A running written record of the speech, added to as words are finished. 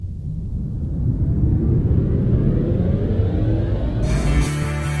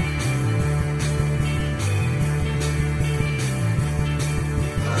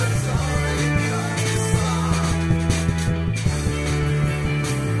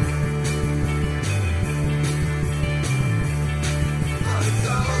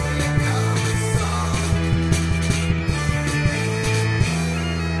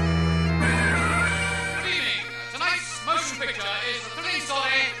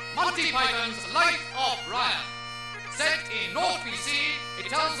Monty Python's Life of Brian. Set in North BC, it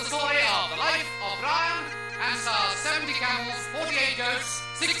tells the story of the life of Brian and stars 70 camels, 48 goats,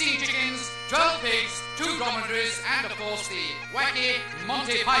 16 chickens, 12 pigs, 2 dromedaries, and of course the wacky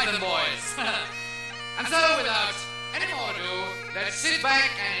Monty Python boys. And so, without any more ado, let's sit back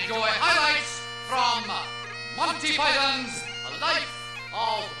and enjoy highlights from Monty Python's Life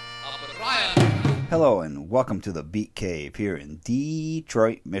of Brian. Hello and welcome to the Beat Cave here in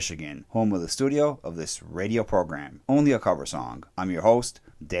Detroit, Michigan, home of the studio of this radio program, Only a Cover Song. I'm your host,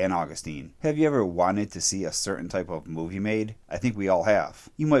 Dan Augustine. Have you ever wanted to see a certain type of movie made? I think we all have.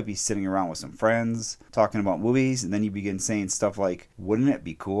 You might be sitting around with some friends, talking about movies, and then you begin saying stuff like, wouldn't it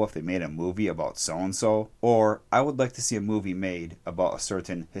be cool if they made a movie about so-and-so? Or, I would like to see a movie made about a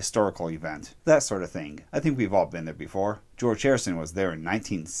certain historical event. That sort of thing. I think we've all been there before. George Harrison was there in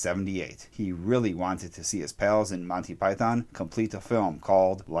 1978. He really wanted to see his pals in Monty Python complete a film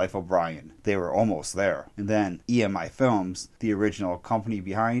called Life of Brian. They were almost there. And then EMI Films, the original company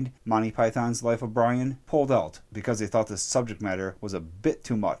behind Monty Python's Life of Brian, pulled out because they thought the subject matter was a bit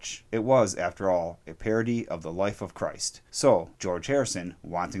too much. It was, after all, a parody of the life of Christ. So, George Harrison,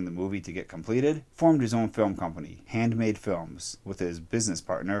 wanting the movie to get completed, formed his own film company, Handmade Films, with his business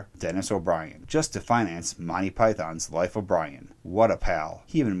partner, Dennis O'Brien, just to finance Monty Python's Life of Brian. What a pal.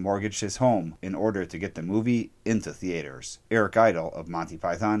 He even mortgaged his home in order to get the movie into theaters. Eric Idle of Monty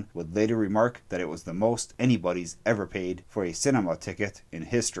Python would later remark that it was the most anybody's ever paid for a cinema ticket in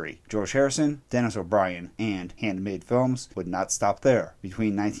history. George Harrison, Dennis O'Brien, and Handmade Films would not stop there.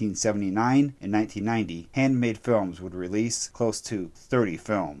 Between 1979 and 1990, Handmade Films would release close to 30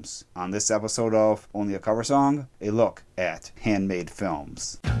 films. On this episode of Only a Cover Song, a look at Handmade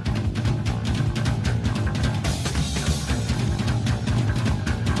Films.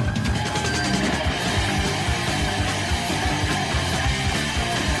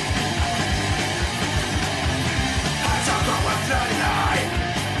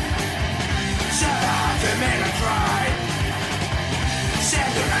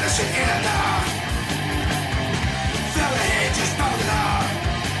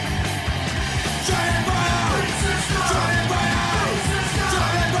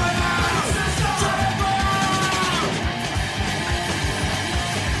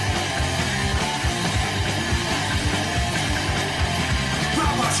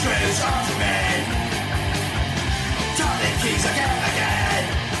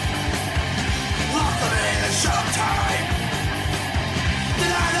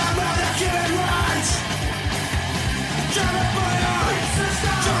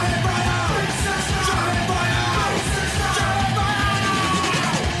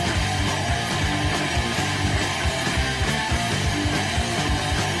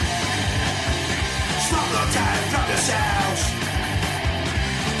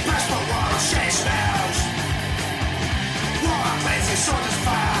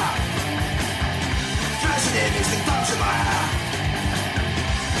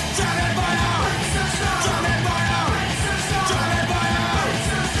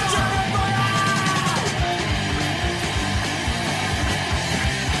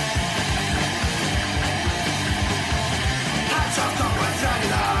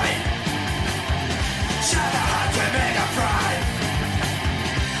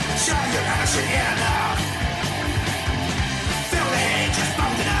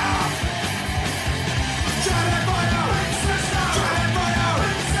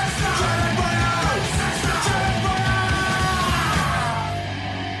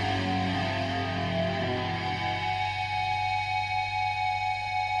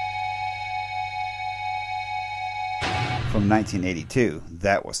 From 1982,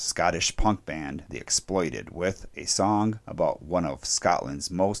 that was Scottish punk band The Exploited with a song about one of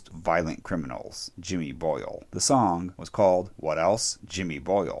Scotland's most violent criminals, Jimmy Boyle. The song was called What Else? Jimmy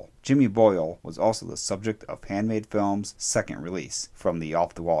Boyle. Jimmy Boyle was also the subject of Handmade Films' second release, from the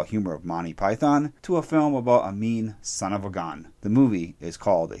off-the-wall humor of Monty Python to a film about a mean son of a gun. The movie is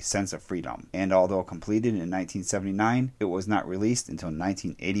called A Sense of Freedom, and although completed in 1979, it was not released until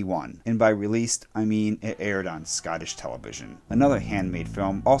 1981. And by released, I mean it aired on Scottish television. Another Handmade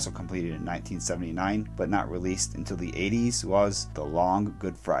film, also completed in 1979, but not released until the 80s, was The Long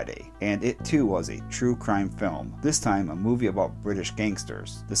Good Friday, and it too was a true crime film, this time a movie about British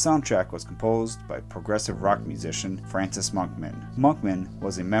gangsters. The soundtrack was composed by progressive rock musician Francis Monkman. Monkman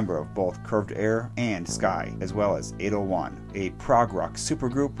was a member of both Curved Air and Sky, as well as 801, a prog rock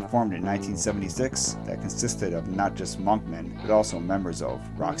supergroup formed in 1976 that consisted of not just Monkman, but also members of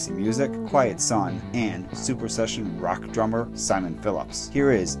Roxy Music, Quiet Sun, and Super Session rock drummer Simon Phillips.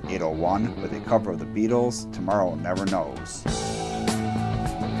 Here is 801 with a cover of the Beatles' Tomorrow Never Knows.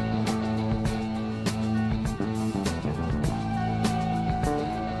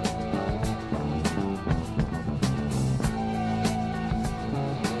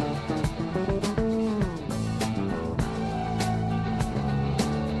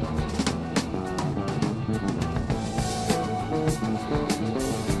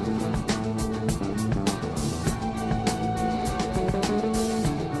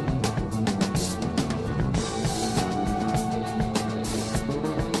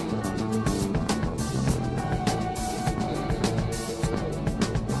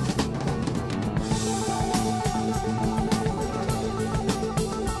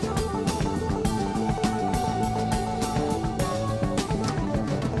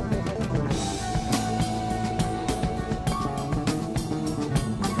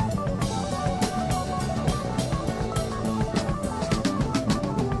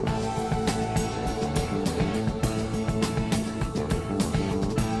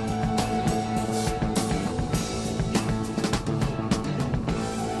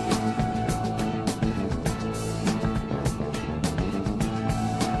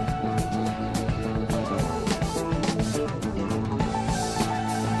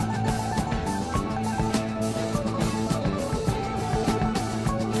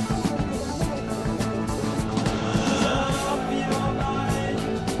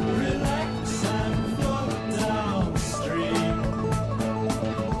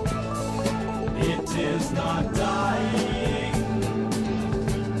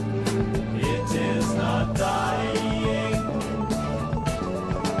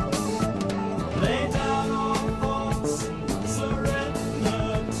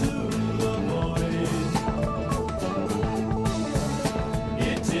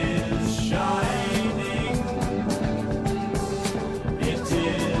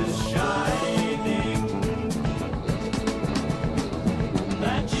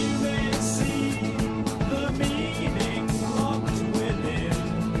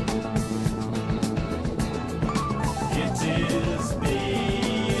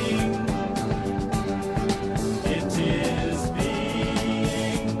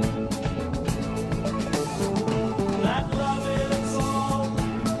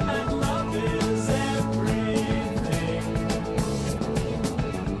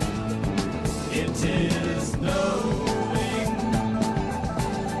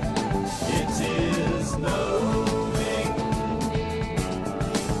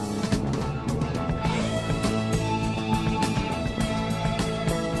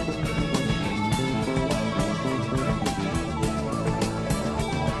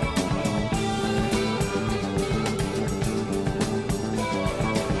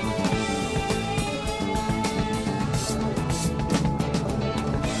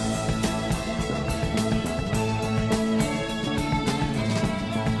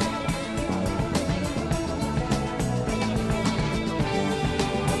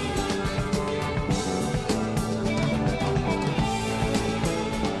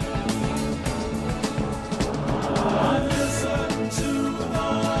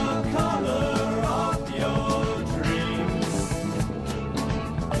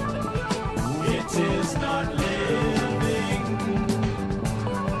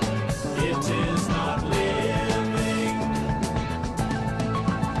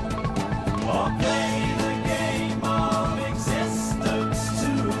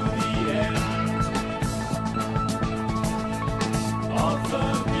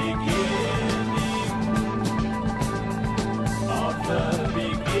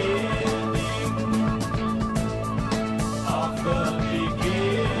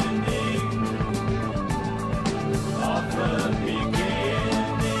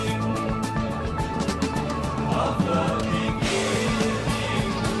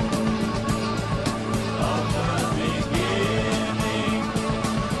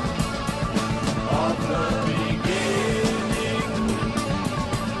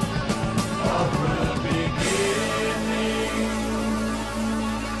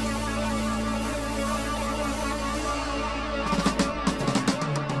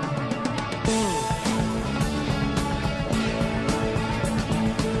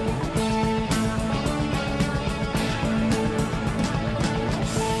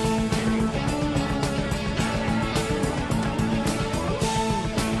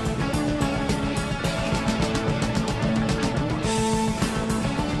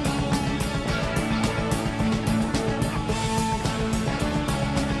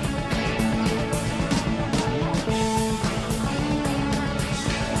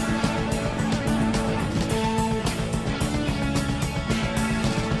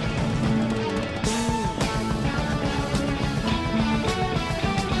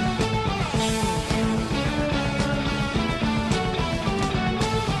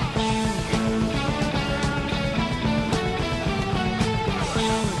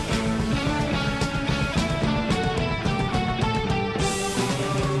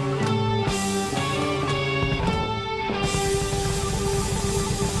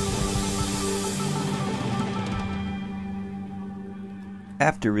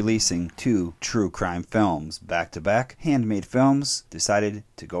 After releasing 2 true crime films back-to-back, Handmade Films decided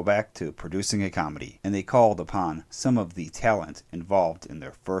to go back to producing a comedy, and they called upon some of the talent involved in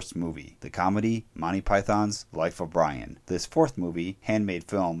their first movie, the comedy Monty Python's Life of Brian. This fourth movie, Handmade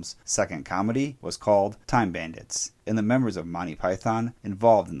Films' second comedy, was called Time Bandits, and the members of Monty Python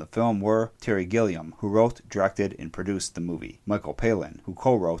involved in the film were Terry Gilliam, who wrote, directed, and produced the movie, Michael Palin, who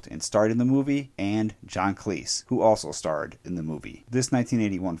co-wrote and starred in the movie, and John Cleese, who also starred in the movie. This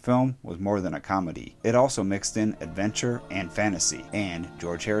 1981 film was more than a comedy. It also mixed in adventure and fantasy, and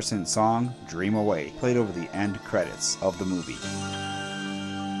George Harrison's song, Dream Away, played over the end credits of the movie.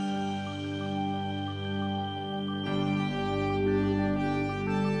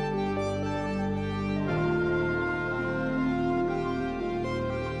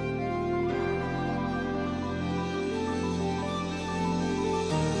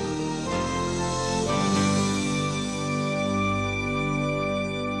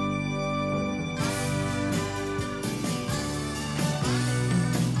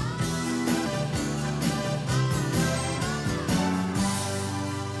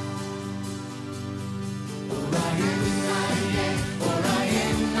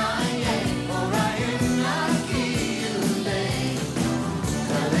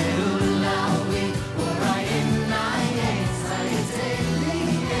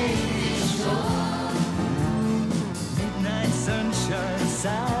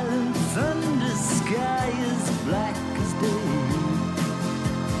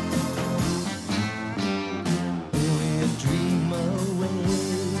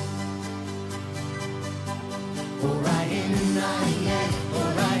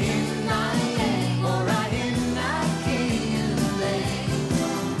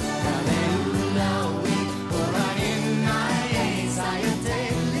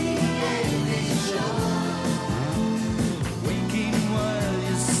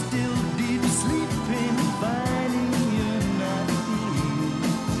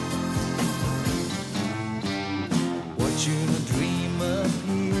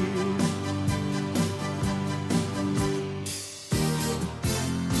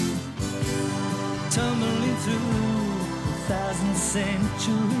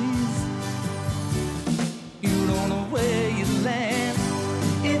 centuries. You don't know where you land.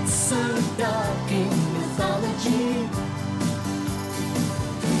 It's so dark in mythology.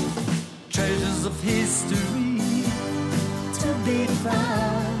 Treasures of history to be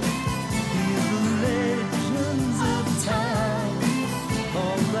found. Hear the legends of time.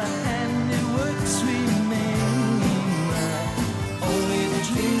 All the handiworks remain. Only the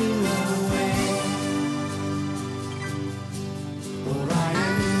dream away.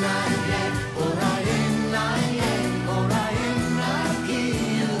 Orion, Orion, Orion,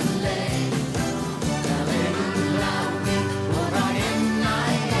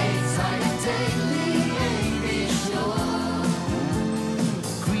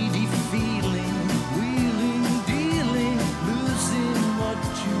 greedy feeling, wheeling, dealing, losing what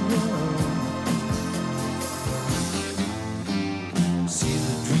you want. See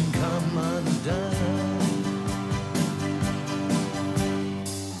the dream come undone.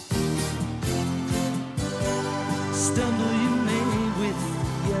 Stumble you may with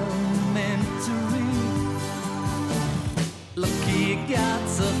your mentoring. Lucky you got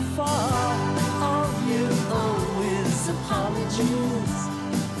so far. All you owe is apologies.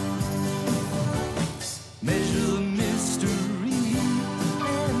 Measure the mystery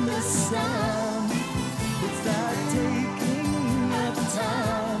and the sound without taking up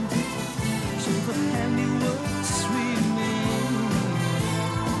time. So the handiworks remain.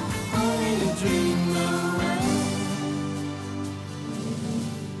 Only a dream away.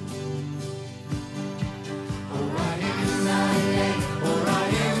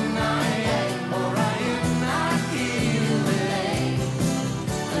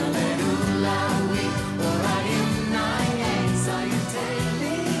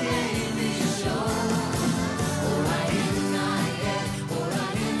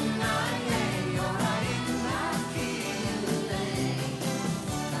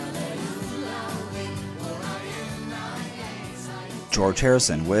 George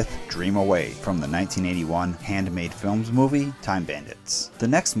Harrison with Dream Away from the 1981 Handmade Films movie Time Bandits. The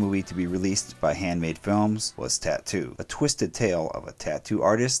next movie to be released by Handmade Films was Tattoo, a twisted tale of a tattoo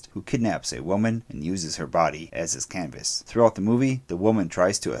artist who kidnaps a woman and uses her body as his canvas. Throughout the movie, the woman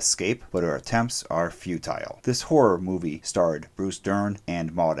tries to escape, but her attempts are futile. This horror movie starred Bruce Dern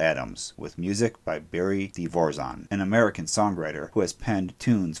and Maud Adams, with music by Barry Dvorak, an American songwriter who has penned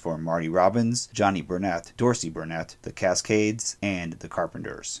tunes for Marty Robbins, Johnny Burnett, Dorsey Burnett, the Cascades, and the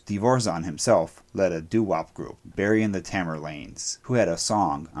Carpenters. Dvorak himself led a doo-wop group, Barry and the Tamerlanes, who had a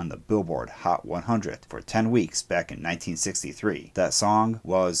song on the Billboard Hot 100 for 10 weeks back in 1963. That song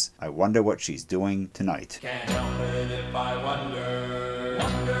was I Wonder What She's Doing Tonight. Can't help it if I wonder,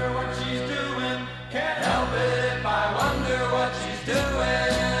 wonder what she's doing. Can't help it if I wonder what she's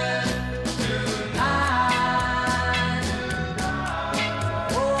doing.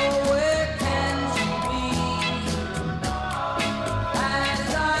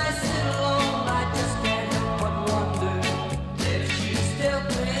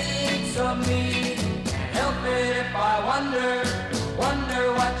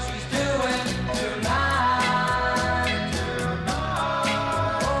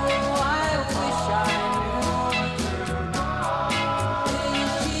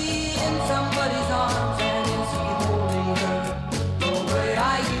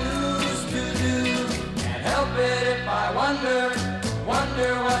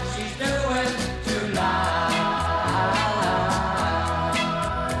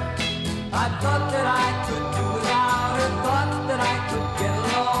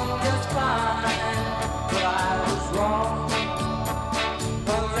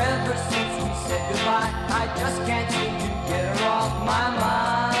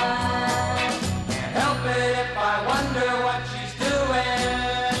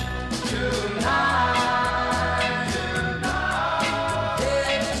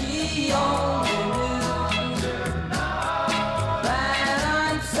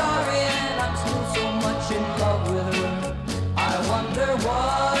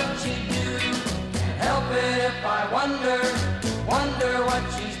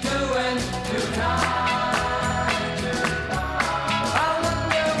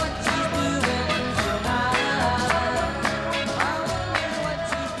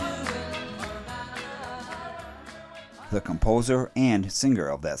 The composer and singer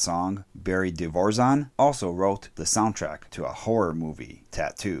of that song, Barry Dvorak, also wrote the soundtrack to a horror movie,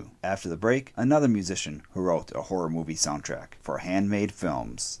 Tattoo. After the break, another musician who wrote a horror movie soundtrack for Handmade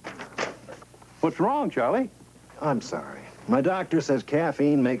Films. What's wrong, Charlie? I'm sorry. My doctor says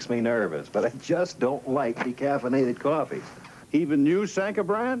caffeine makes me nervous, but I just don't like decaffeinated coffees. Even new Sanka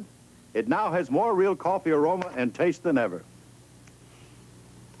brand? It now has more real coffee aroma and taste than ever.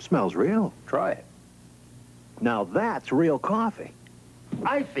 Smells real. Try it. Now that's real coffee.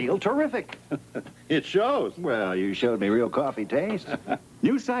 I feel terrific. It shows. Well, you showed me real coffee taste.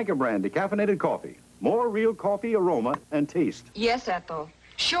 New Saga brand decaffeinated coffee. More real coffee aroma and taste. Yes, Ethel.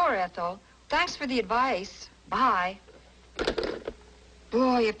 Sure, Ethel. Thanks for the advice. Bye.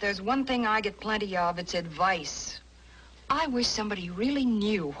 Boy, if there's one thing I get plenty of, it's advice. I wish somebody really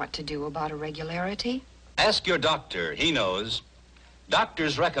knew what to do about irregularity. Ask your doctor. He knows.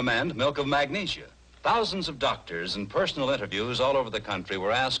 Doctors recommend milk of magnesia. Thousands of doctors in personal interviews all over the country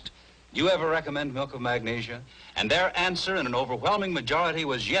were asked, "Do you ever recommend milk of magnesia?" And their answer in an overwhelming majority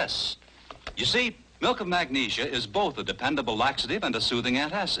was yes. You see, milk of magnesia is both a dependable laxative and a soothing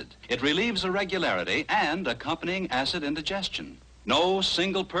antacid. It relieves irregularity and accompanying acid indigestion. No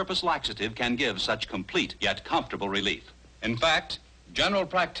single-purpose laxative can give such complete yet comfortable relief. In fact, general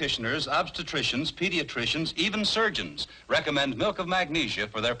practitioners, obstetricians, pediatricians, even surgeons recommend milk of magnesia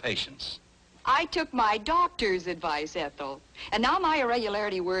for their patients. I took my doctor's advice, Ethel, and now my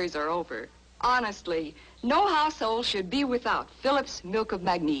irregularity worries are over. Honestly, no household should be without Phillips Milk of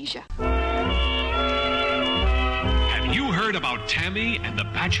Magnesia. Have you heard about Tammy and the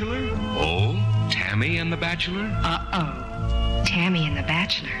Bachelor? Oh, Tammy and the Bachelor? Uh-oh. Tammy and the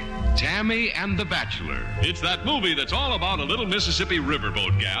Bachelor. Tammy and the Bachelor. It's that movie that's all about a little Mississippi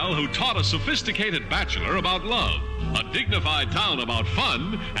riverboat gal who taught a sophisticated bachelor about love, a dignified town about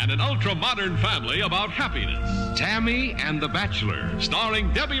fun, and an ultra-modern family about happiness. Tammy and the Bachelor,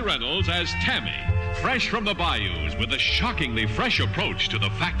 starring Debbie Reynolds as Tammy, fresh from the bayous with a shockingly fresh approach to the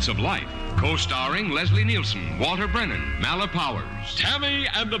facts of life. Co-starring Leslie Nielsen, Walter Brennan, Mala Powers. Tammy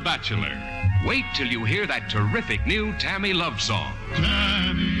and the Bachelor. Wait till you hear that terrific new Tammy love song.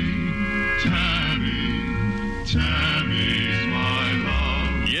 Tammy's my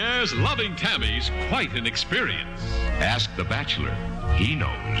love. Yes, loving Tammy's quite an experience. Ask the Bachelor. He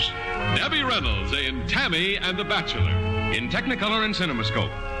knows. Debbie Reynolds in Tammy and the Bachelor. In Technicolor and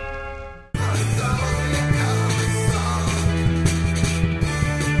CinemaScope.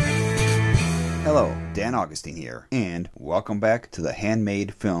 Hello, Dan Augustine here, and welcome back to the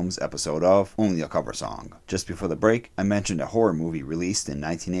Handmade Films episode of Only a Cover Song. Just before the break, I mentioned a horror movie released in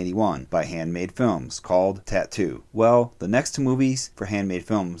 1981 by Handmade Films called Tattoo. Well, the next two movies for Handmade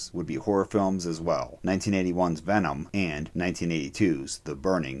Films would be horror films as well, 1981's Venom and 1982's The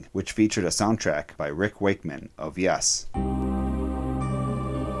Burning, which featured a soundtrack by Rick Wakeman of Yes.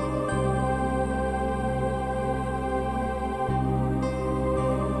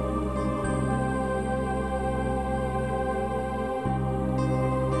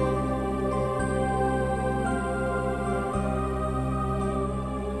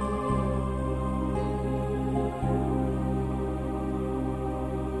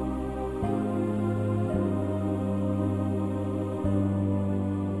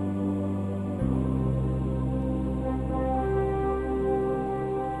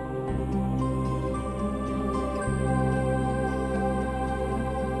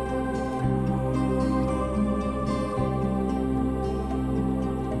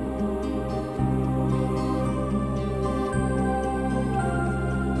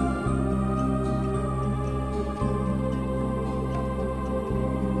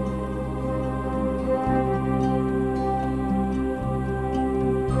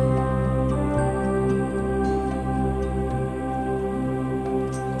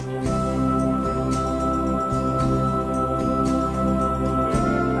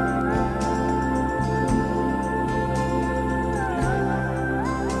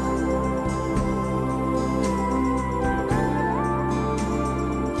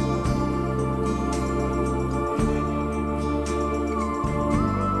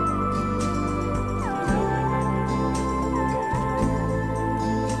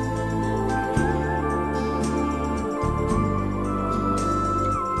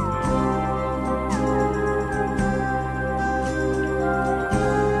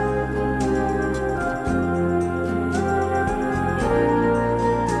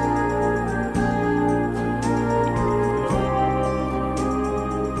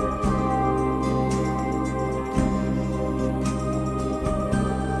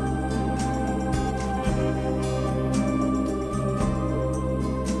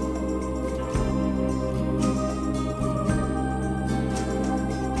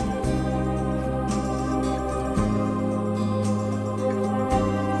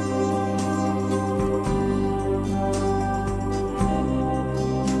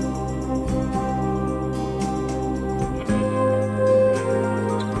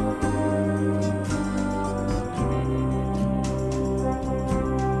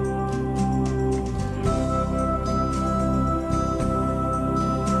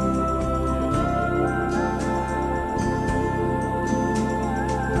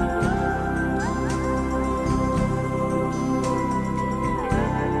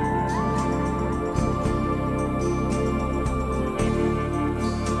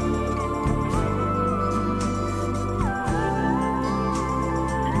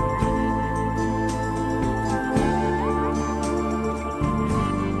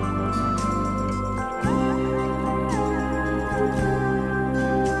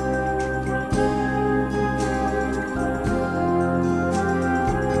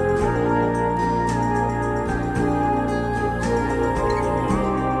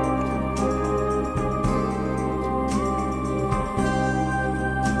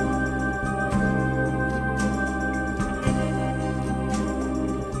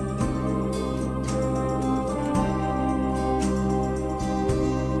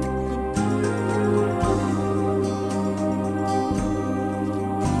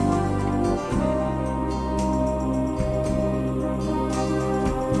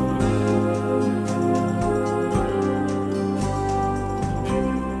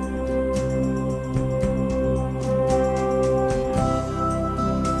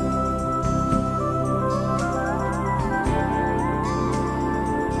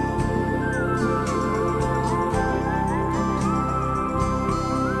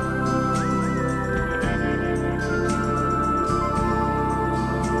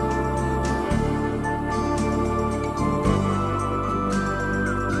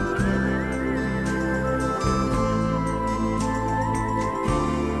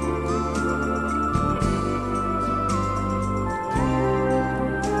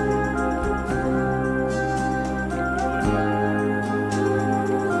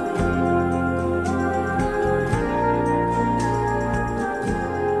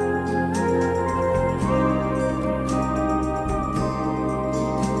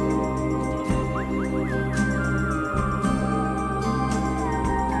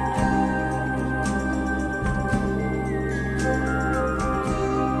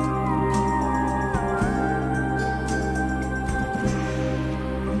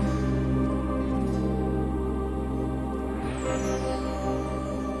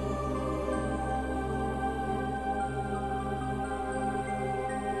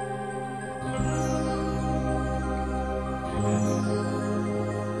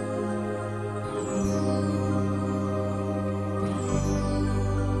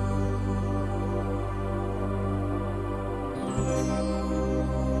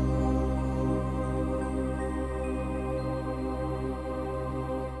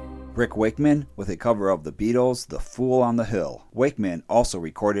 Rick Wakeman with a cover of the Beatles' The Fool on the Hill. Wakeman also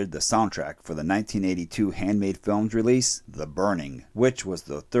recorded the soundtrack for the 1982 Handmade Films release, The Burning, which was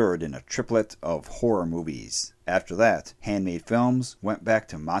the third in a triplet of horror movies. After that, Handmade Films went back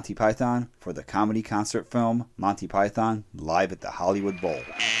to Monty Python for the comedy concert film Monty Python Live at the Hollywood Bowl.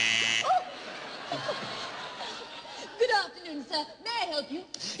 Good afternoon, sir. May I help you?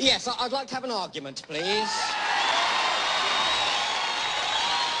 Yes, I'd like to have an argument, please.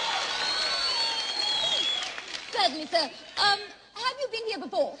 Certainly, sir. Have you been here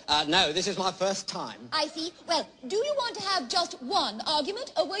before? No, this is my first time. I see. Well, do you want to have just one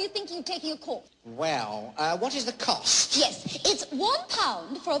argument, or were you thinking of taking a course? Well, what is the cost? Yes, it's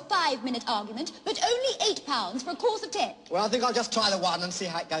 £1 for a 5-minute argument, but only £8 for a course of 10. Well, I think I'll just try the one and see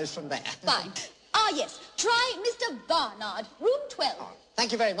how it goes from there. Fine. Ah, yes. Try Mr. Barnard, room 12. Oh,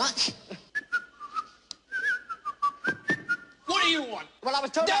 thank you very much. What do you want? Well, I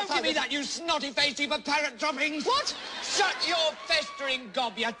was told... Don't give me that, you snotty-faced heap of parrot droppings! What? Shut your festering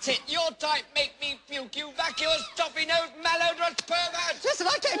gob, you tit! Your type make me puke, you vacuous, toffee-nosed, malodorous pervert! Listen,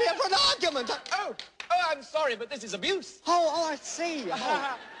 I came here for an argument! Oh, I'm sorry, but this is abuse. Oh, I see.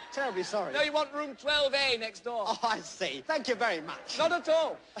 Oh, terribly sorry. No, you want room 12A next door. Oh, I see. Thank you very much. Not at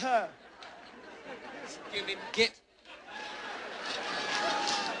all. Stupid git.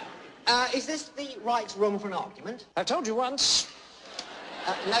 Is this the right room for an argument? I've told you once.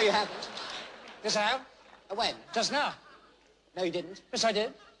 No, you haven't. Yes, I have. When? Just now. No, you didn't. Yes, I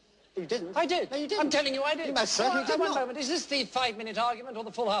did. You didn't? I did. No, you didn't. I'm telling you I did. You most certainly did One not. moment. Is this the 5-minute argument or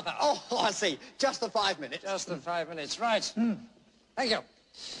the full half hour? Oh, I see. Just the 5 minutes. Just the 5 minutes. Right. Thank you.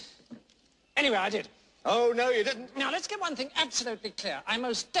 Anyway, I did. Oh, no, you didn't. Now, let's get one thing absolutely clear. I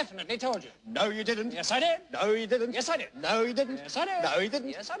most definitely told you. No, you didn't. Yes, I did. No, you didn't. Yes, I did. No, you didn't. Yes, I did. No, you didn't.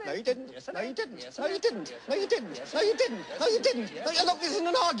 Yes, I did. No, you didn't. Yes, I No, you did. didn't. Yes, I No, you did. didn't. Yes, No, I you did. didn't. Yes, No, I you did. didn't. No, you didn't. Yes, No, I did. look, this isn't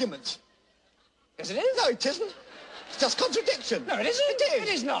an argument. Yes, it is. No, it isn't. It's just contradiction. No, it isn't. It is.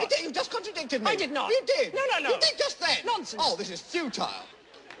 It is not. It did. You just contradicted me. I did not. You did. No, no, no. You did just then. Nonsense. Oh, this is futile.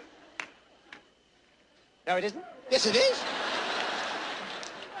 No, it isn't. Yes, it is.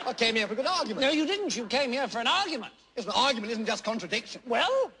 I came here for a good argument. No, you didn't. You came here for an argument. Yes, an argument isn't just contradiction.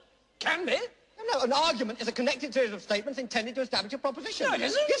 Well, can be. No, an argument is a connected series of statements intended to establish a proposition. No, it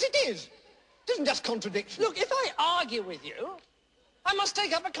isn't. Yes, it is. It isn't just contradiction. Look, if I argue with you, I must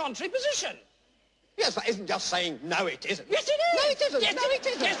take up a contrary position. Yes, that isn't just saying, no, it isn't. Yes, it is. No, it isn't. Yes, No, it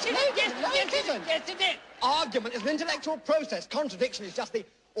isn't. Yes, it No, is. it isn't. No, it isn't. Yes, it is. Argument is an intellectual process. Contradiction is just the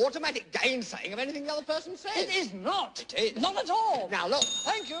automatic gainsaying of anything the other person says. It is not. It is. Not at all. Now, look.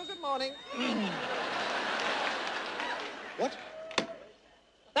 Thank you. Good morning. What?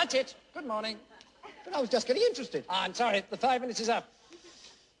 That's it. Good morning. But I was just getting interested. I'm sorry. The 5 minutes is up.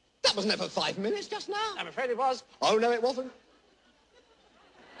 That was never 5 minutes just now. I'm afraid it was. Oh, no, it wasn't.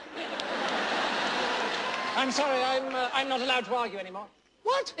 I'm sorry. I'm not allowed to argue anymore.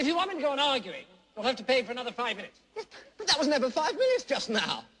 What? If you want me to go on arguing, you'll have to pay for another 5 minutes. Yes, but that was never 5 minutes just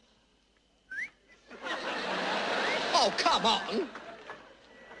now. Oh, come on.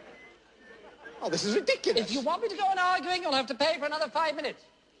 Oh, this is ridiculous. If you want me to go on arguing, you'll have to pay for another 5 minutes.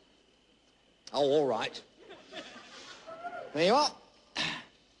 Oh, all right. There you are.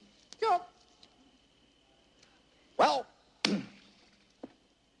 Sure. Well.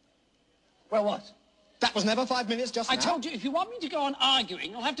 Well, what? That was never 5 minutes just now. I told you, if you want me to go on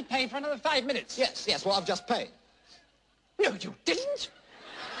arguing, you'll have to pay for another 5 minutes. Yes, well, I've just paid. No, you didn't.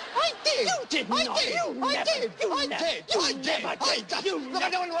 I did. You did I not. did. You I never. did. You I never. did. You I did. never I did. did. You Look, never. I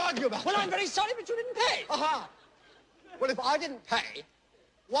don't want to argue about Well, it. I'm very sorry, but you didn't pay. Aha. Well, if I didn't pay,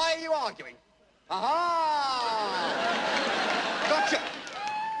 why are you arguing? Aha. Gotcha.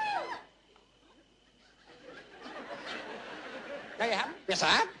 No, you haven't. Yes,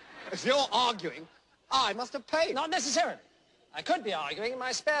 I am. If you're arguing, I must have paid. Not necessarily. I could be arguing in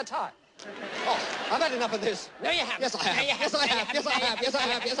my spare time. Oh, I've had enough of this. No, you haven't. Yes, I have. No, you Yes, I haven't. have. Yes, I have. Yes, I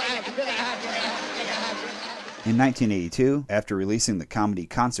have. Yes, I have. Yes, I have. Yes, I have. In 1982, after releasing the comedy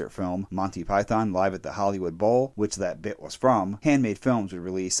concert film Monty Python Live at the Hollywood Bowl, which that bit was from, Handmade Films would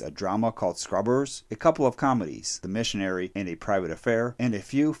release a drama called Scrubbers, a couple of comedies, The Missionary and A Private Affair, and a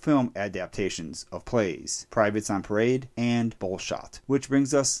few film adaptations of plays, Privates on Parade and Bullshot. Which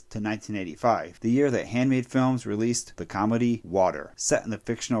brings us to 1985, the year that Handmade Films released the comedy Water. Set in the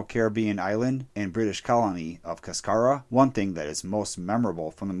fictional Caribbean island and British colony of Cascara, one thing that is most memorable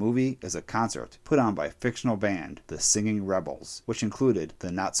from the movie is a concert put on by a fictional band, the Singing Rebels, which included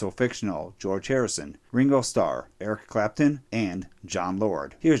the not-so-fictional George Harrison, Ringo Starr, Eric Clapton, and John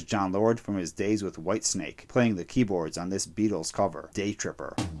Lord. Here's John Lord from his days with Whitesnake, playing the keyboards on this Beatles cover, Day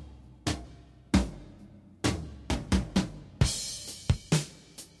Tripper.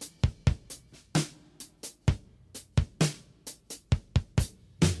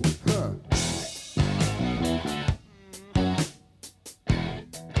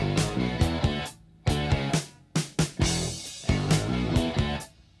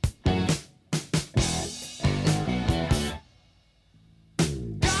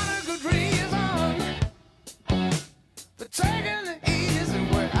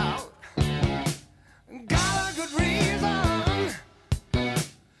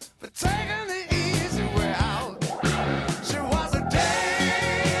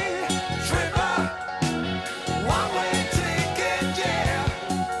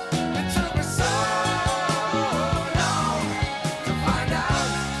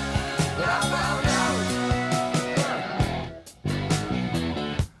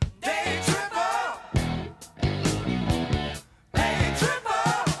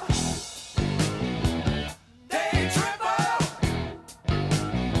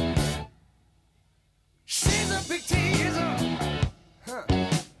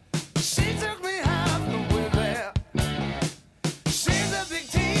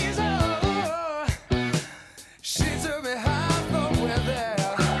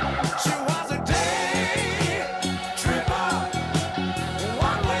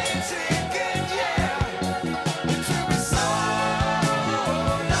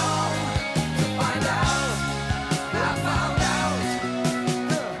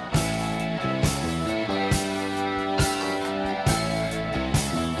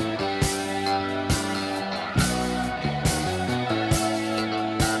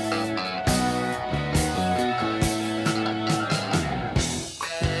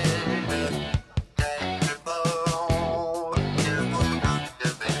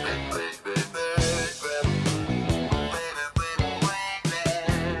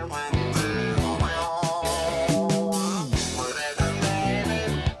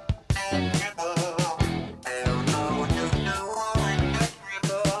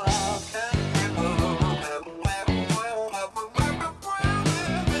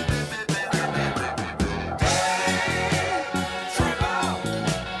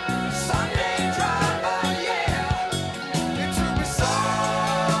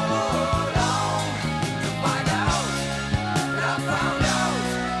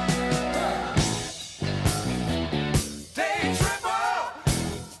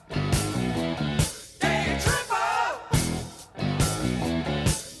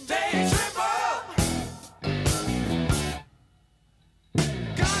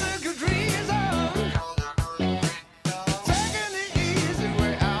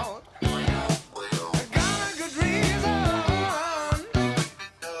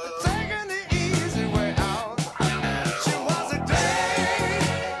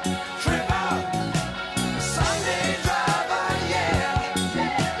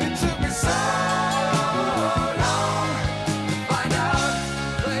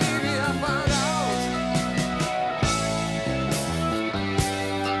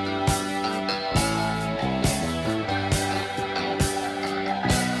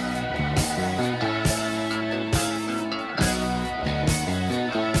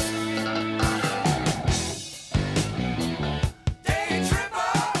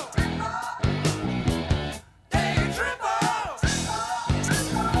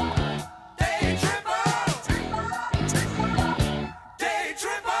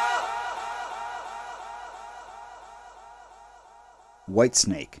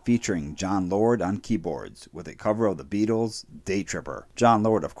 Whitesnake, featuring John Lord on keyboards, with a cover of the Beatles' Day Tripper. John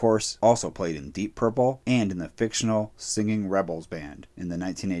Lord, of course, also played in Deep Purple and in the fictional Singing Rebels Band in the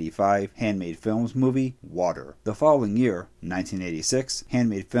 1985 Handmade Films movie, Water. The following year, 1986,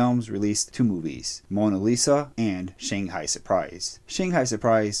 Handmade Films released two movies, Mona Lisa and Shanghai Surprise. Shanghai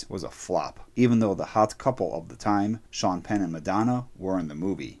Surprise was a flop, even though the hot couple of the time, Sean Penn and Madonna, were in the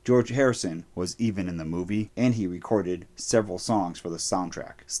movie. George Harrison was even in the movie, and he recorded several songs for the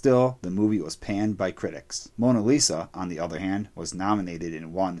soundtrack. Still, the movie was panned by critics. Mona Lisa, on the other hand, was nominated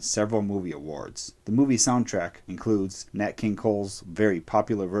and won several movie awards. The movie soundtrack includes Nat King Cole's very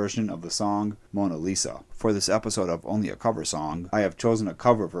popular version of the song Mona Lisa. For this episode of Only a Cover Song, I have chosen a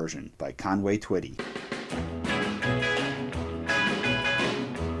cover version by Conway Twitty.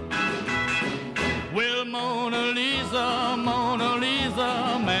 Well, Mona Lisa, man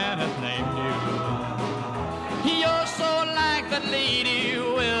has named you. You're so like that lady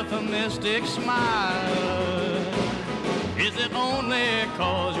with a mystic smile. Is it only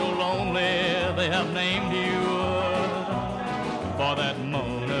 'cause you're lonely they have named you? For that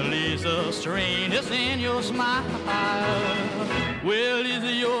Mona Lisa strain is in your smile. Well, is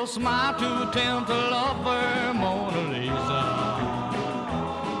it your smile to tempt a lover, Mona Lisa?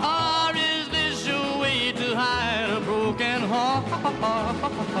 Or is this your way to hide a broken heart?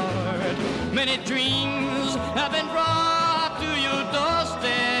 Many dreams have been brought to your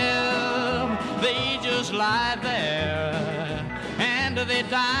doorstep. They just lie there and they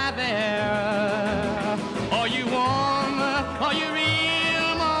die there. Are you warm? Are you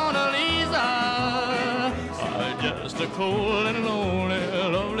real, Mona Lisa? Or just a cold and lonely,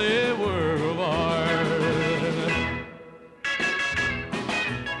 lovely work of art?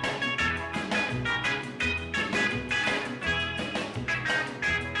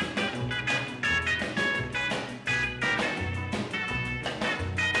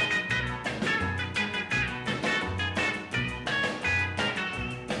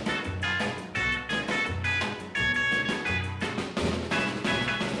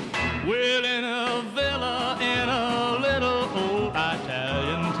 Well, in a villa in a little old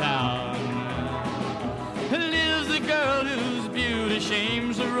Italian town lives a girl whose beauty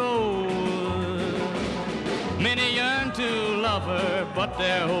shames the road. Many yearn to love her, but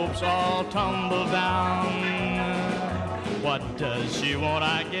their hopes all tumble down. What does she want?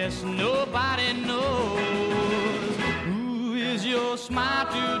 I guess nobody knows. Who is your smile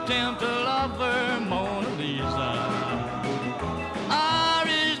to tempt a lover, Mona Lisa?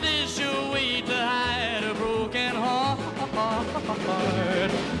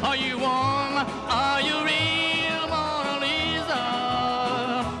 Are you warm? Are you real, Mona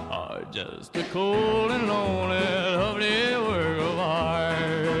Lisa? Or just a cold and lonely, lovely work of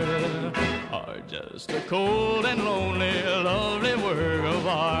art? Or just a cold and lonely, lovely work of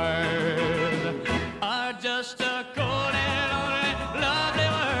art? Or just a cold and lonely, lovely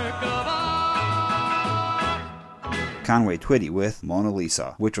work of art? Conway Twitty with Mona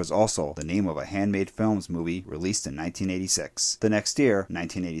Lisa, which was also the name of a Handmade Films movie released in 1986. The next year,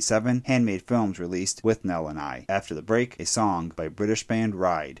 1987, Handmade Films released With Nell and I. After the break, a song by British band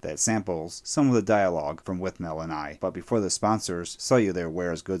Ride that samples some of the dialogue from With Nell and I. But before the sponsors sell you their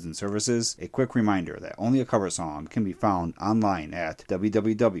wares, goods, and services, a quick reminder that Only a Cover Song can be found online at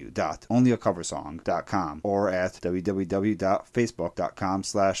www.onlyacoversong.com or at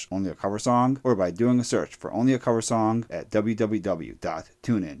www.facebook.com/onlyacoversong or by doing a search for Only a Cover Song at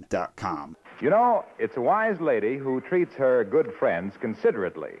www.tunein.com. You know, it's a wise lady who treats her good friends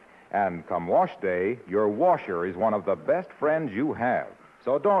considerately. And come wash day, your washer is one of the best friends you have.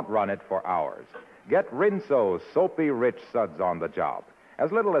 So don't run it for hours. Get Rinso's soapy rich suds on the job.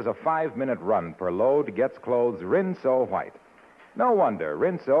 As little as a 5-minute run per load gets clothes Rinso white. No wonder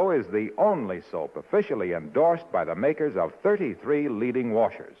Rinso is the only soap officially endorsed by the makers of 33 leading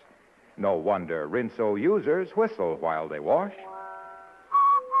washers. No wonder Rinso users whistle while they wash.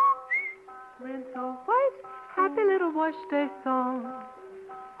 Rinso white, happy little wash day song.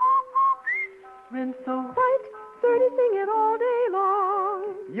 Rinso white, 30 sing it all day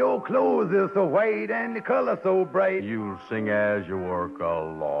long. Your clothes are so white and the color so bright. You'll sing as you work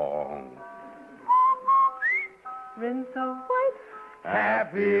along. Rinso white,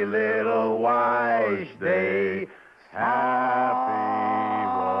 happy little wash day. Happy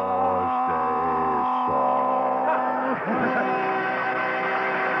wash day song.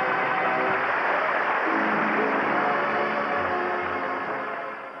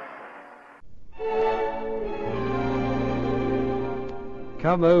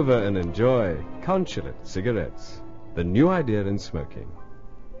 Come over and enjoy Consulate cigarettes, the new idea in smoking.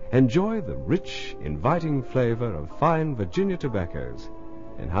 Enjoy the rich, inviting flavor of fine Virginia tobaccos,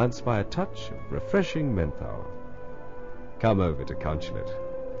 enhanced by a touch of refreshing menthol. Come over to Consulate.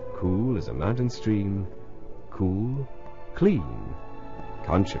 Cool as a mountain stream. Cool, clean.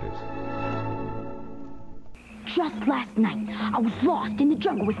 Consulate. Just last night, I was lost in the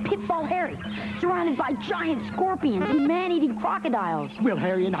jungle with Pitfall Harry, surrounded by giant scorpions and man-eating crocodiles. Well,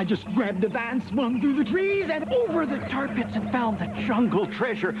 Harry and I just grabbed the van, swung through the trees, and over the tar pits and found the jungle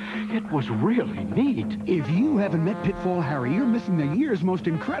treasure. It was really neat. If you haven't met Pitfall Harry, you're missing the year's most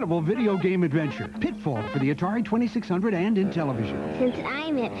incredible video game adventure. Pitfall for the Atari 2600 and in television. Since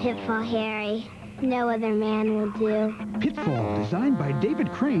I met Pitfall Harry, no other man will do. Pitfall, designed by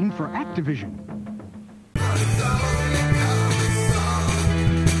David Crane for Activision.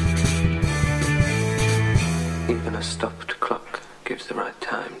 Even a stopped clock gives the right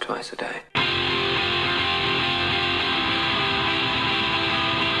time twice a day.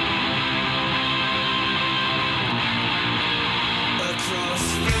 Across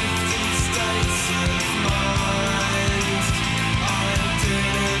 50 states of mind, I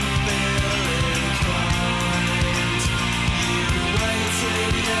didn't feel inclined. You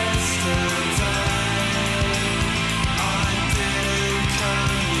waited yesterday. I didn't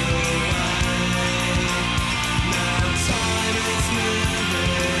come your way. Now time is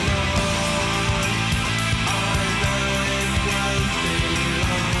moving on.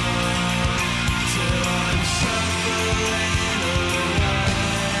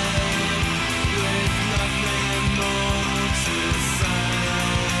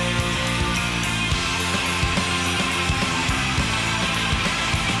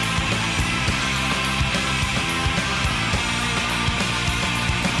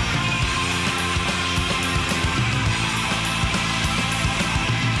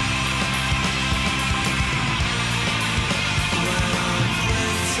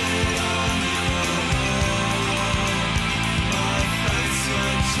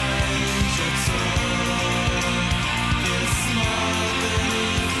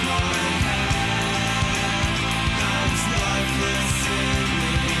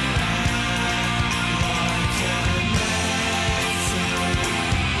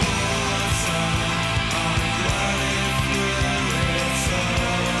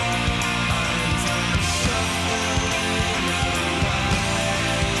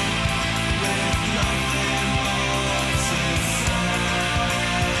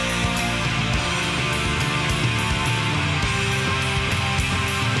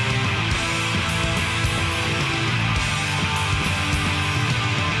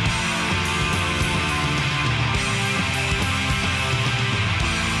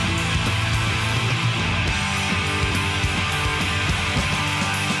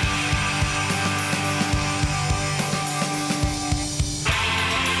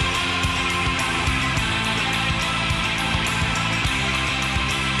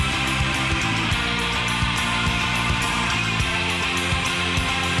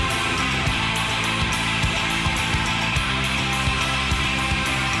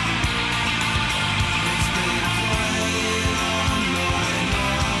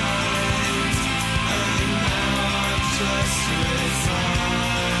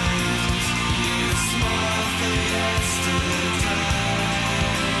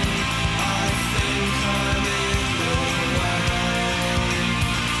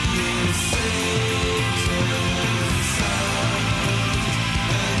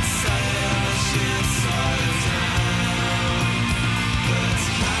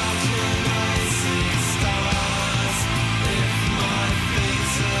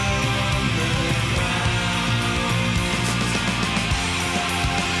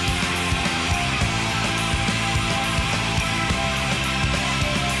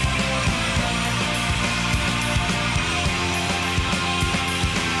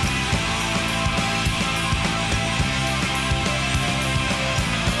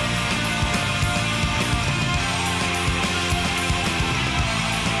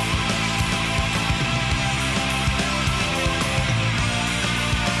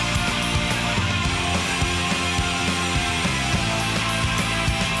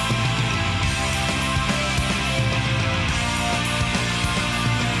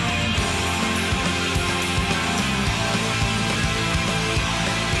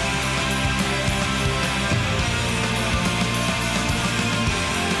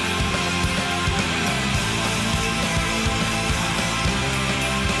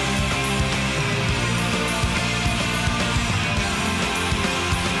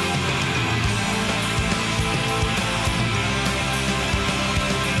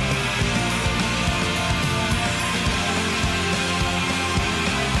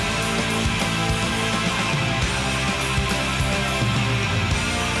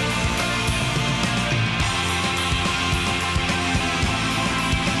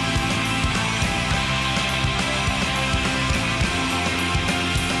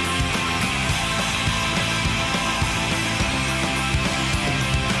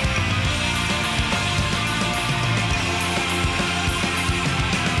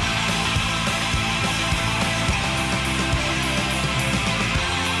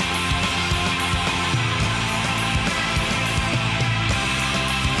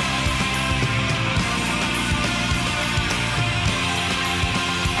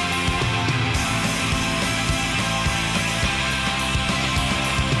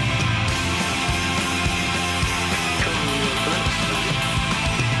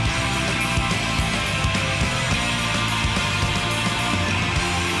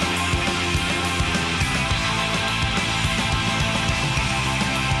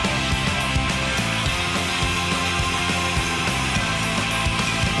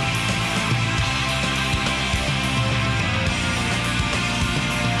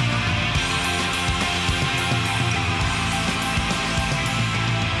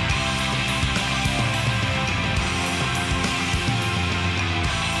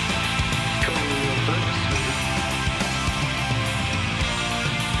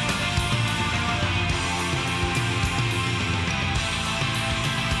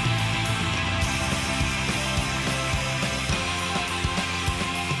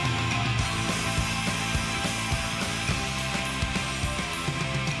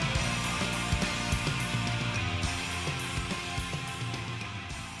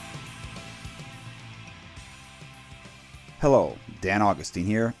 Hello, Dan Augustine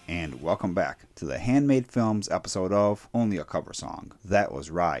here, and welcome back to the Handmade Films episode of Only a Cover Song. That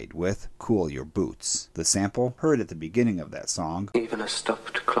was Ride with Cool Your Boots. The sample, heard at the beginning of that song, Even a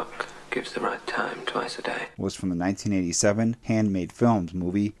stopped clock gives the right time twice a day, was from the 1987 Handmade Films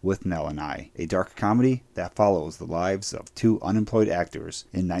movie With Nell and I, a dark comedy that follows the lives of two unemployed actors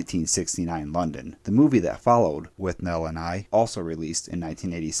in 1969 London. The movie that followed With Nell and I, also released in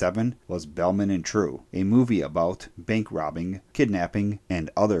 1987, was Bellman and True, a movie about bank robbing, kidnapping, and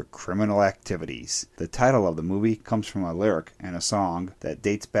other criminal activities. The title of the movie comes from a lyric in a song that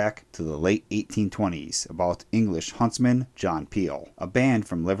dates back to the late 1820s about English huntsman John Peel. A band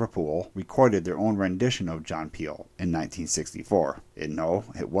from Liverpool recorded their own rendition of John Peel in 1964. And no,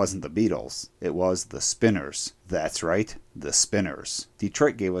 it wasn't the Beatles. It was the Spinners. That's right, the Spinners.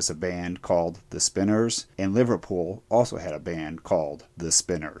 Detroit gave us a band called the Spinners, and Liverpool also had a band called the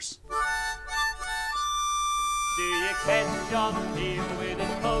Spinners. Do you ken John Peel with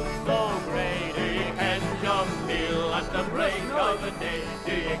his coat so grey? Do you ken John Peel at the break of the day?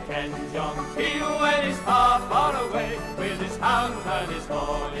 Do you ken John Peel when he's far, far away, with his hound and his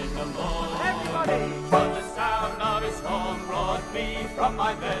horn in the morning? Everybody! But the sound of his horn brought me from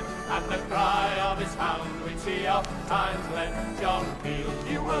my bed, and the cry of his hound which he oft times led. John Peel,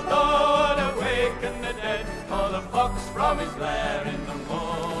 you will go and awaken the dead, for the fox from his lair in the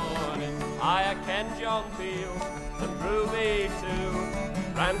morning. I ken John Peel, and Ruby too,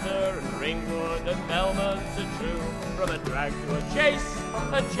 Ranter and Ringwood and Bellman's a true. From a drag to a chase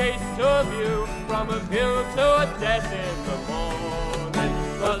to a view, from a view to a death in the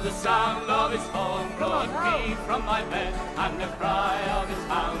morning. Was the sound of his horn brought me from my bed, and the cry of his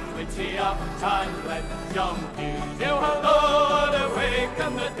hound which he oft times led. John Peel, you have Lord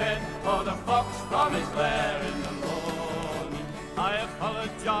awaken the dead, for the fox from his lair in the morning. I have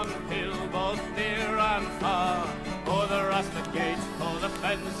followed John Peel both near and far, o'er the rustic gate, o'er the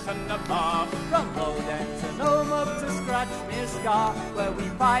fence and the bar, from Bowden to Nome up to Scratchmere Scar, where we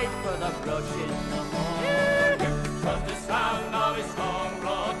fight for the brush in the morning. 'Twas the sound of his horn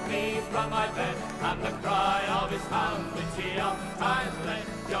brought me from my bed, and the cry of his hound which he oft times led.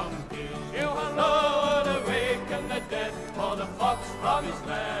 John Peel, you have Lord awaken the dead, for the fox from his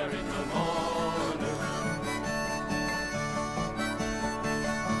lair in the morning.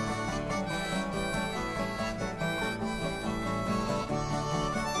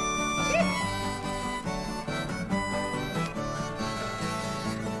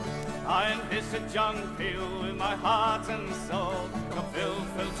 I envisage John Peel with my heart and soul. Come fill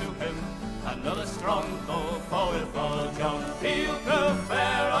to him another strong foe. For we'll follow John Peel through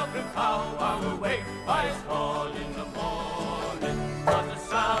fair or through foul, while we'll wake by his horn in the morning. But the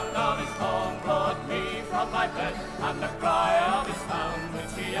sound of his horn brought me from my bed, and the cry of his hound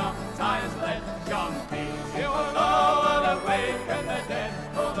which he oft times led. John Peel, you will know and awaken the dead,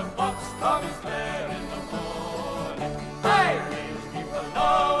 for the fox from his lair in the morning. Hey! People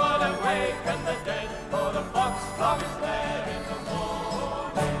know and awaken the dead, for the fox from his lair in the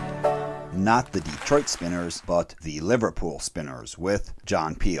morning. Not the Detroit Spinners, but the Liverpool Spinners with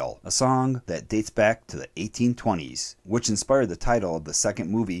John Peel, a song that dates back to the 1820s, which inspired the title of the second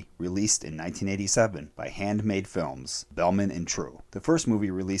movie released in 1987 by Handmade Films, Bellman and True. The first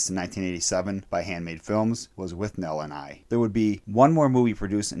movie released in 1987 by Handmade Films was With Nell and I. There would be one more movie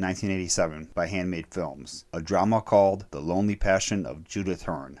produced in 1987 by Handmade Films, a drama called The Lonely Passion of Judith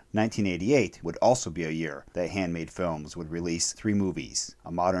Hearn. 1988 would also be a year that Handmade Films would release 3 movies,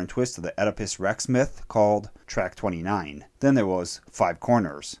 a modern twist to the Oedipus Rex myth called Track 29. Then there was Five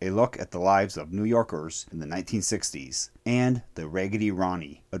Corners, a look at the lives of New Yorkers in the 1960s, and The Raggedy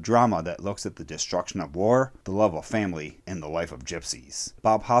Ronnie, a drama that looks at the destruction of war, the love of family, and the life of gypsies.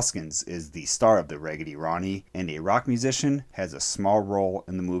 Bob Hoskins is the star of The Raggedy Ronnie, and a rock musician has a small role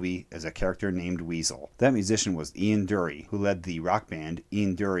in the movie as a character named Weasel. That musician was Ian Dury, who led the rock band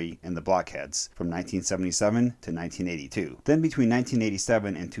Ian Dury and the Blockheads from 1977 to 1982. Then between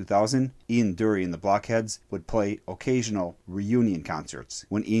 1987 and 2000, Ian Dury and the Blockheads would play occasional reunion concerts.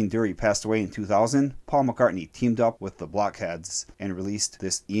 When Ian Dury passed away in 2000, Paul McCartney teamed up with the Blockheads and released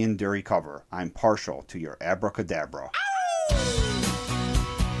this Ian Dury cover, I'm Partial to Your Abracadabra.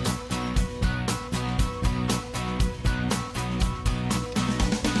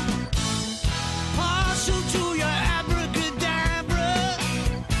 Partial to your abracadabra,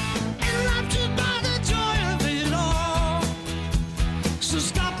 enraptured by the joy of it all. So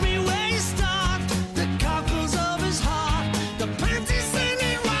stop me where you start, the cockles of his heart, the panties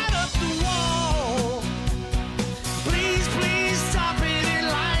singing right up the wall. Please, please stop it, it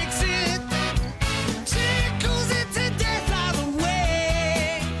likes it, tickles it to death out of the way.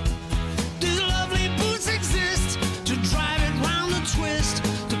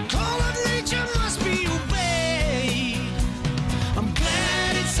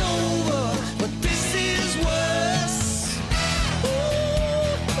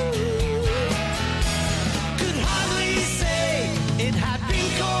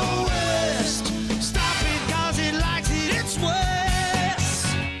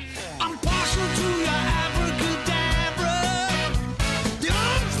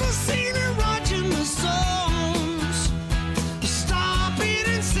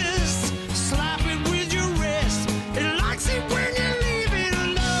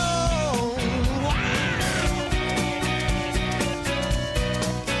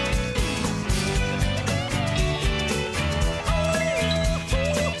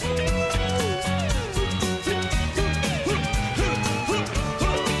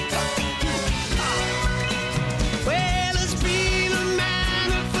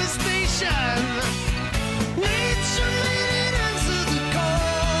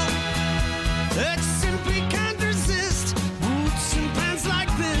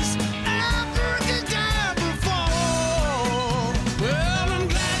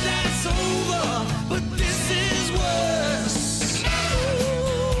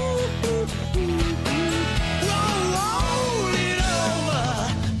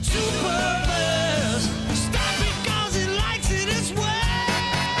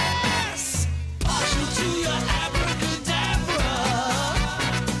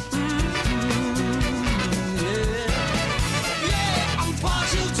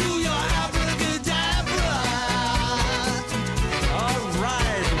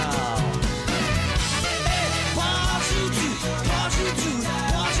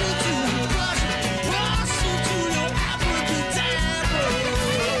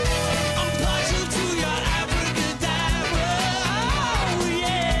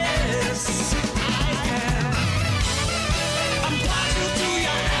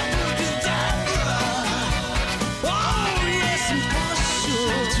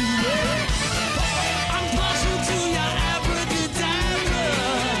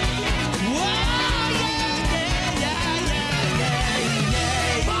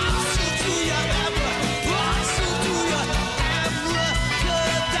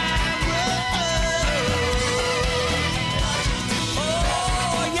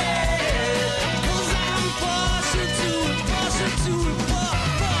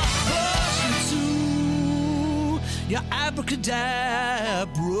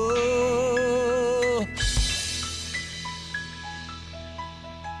 abracadabra.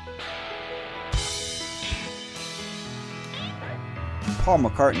 Paul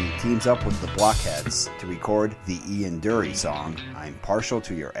McCartney teams up with the Blockheads to record the Ian Dury song, I'm Partial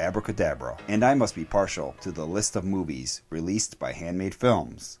to Your Abracadabra. And I must be partial to the list of movies released by Handmade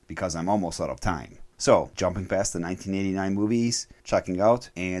Films, because I'm almost out of time. So, jumping past the 1989 movies, checking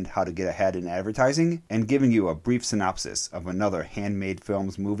out and how to get ahead in advertising, and giving you a brief synopsis of another Handmade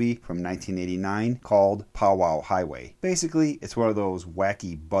Films movie from 1989 called Pow Wow Highway. Basically, it's one of those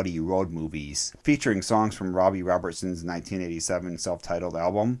wacky buddy road movies featuring songs from Robbie Robertson's 1987 self-titled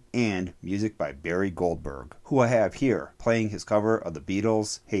album and music by Barry Goldburg, who I have here playing his cover of the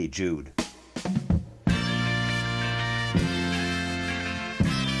Beatles' Hey Jude.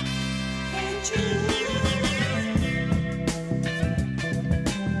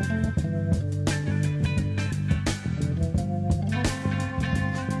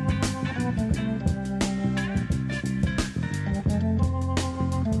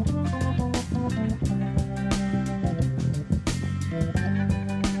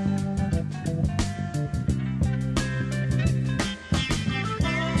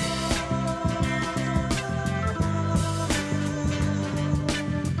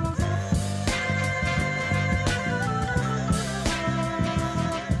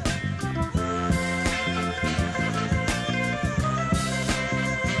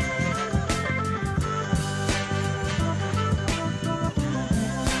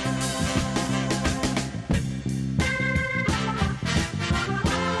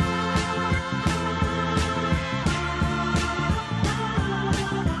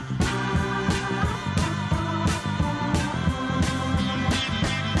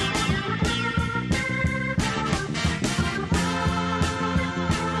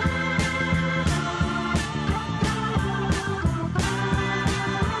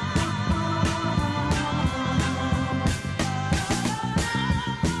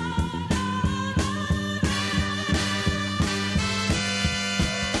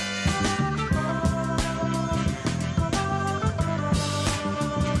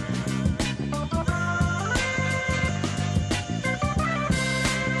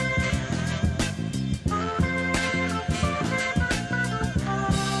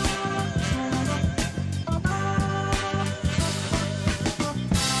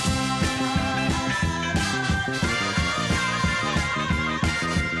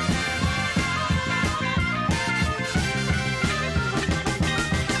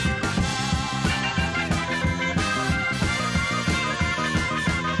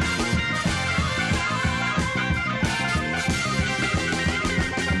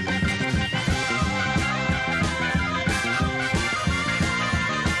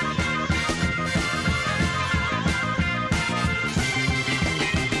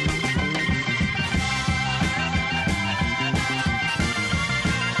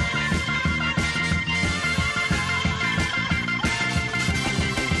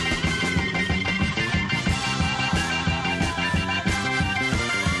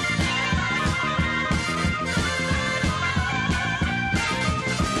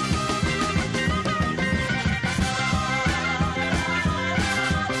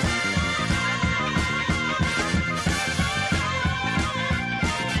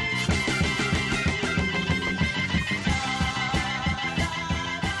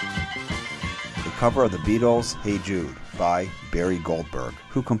 Cover of the Beatles' Hey Jude by Barry Goldburg,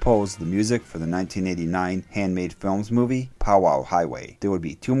 who composed the music for the 1989 Handmade Films movie, Pow Wow Highway. There would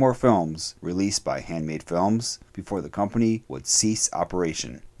be 2 more films released by Handmade Films before the company would cease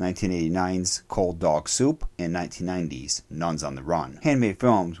operation, 1989's Cold Dog Soup and 1990's Nuns on the Run. Handmade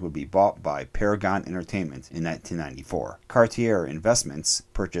Films would be bought by Paragon Entertainment in 1994. Cartier Investments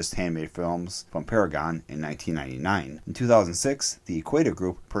purchased Handmade Films from Paragon in 1999. In 2006, the Equator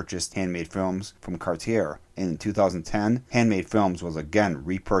Group purchased Handmade Films from Cartier, and in 2010, Handmade Films was again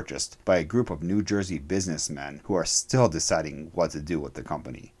repurchased by a group of New Jersey businessmen who are still deciding what to do with the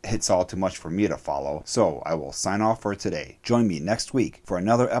company. It's all too much for me to follow, so I will sign off for today. Join me next week for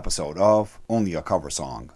another episode of Only a Cover Song.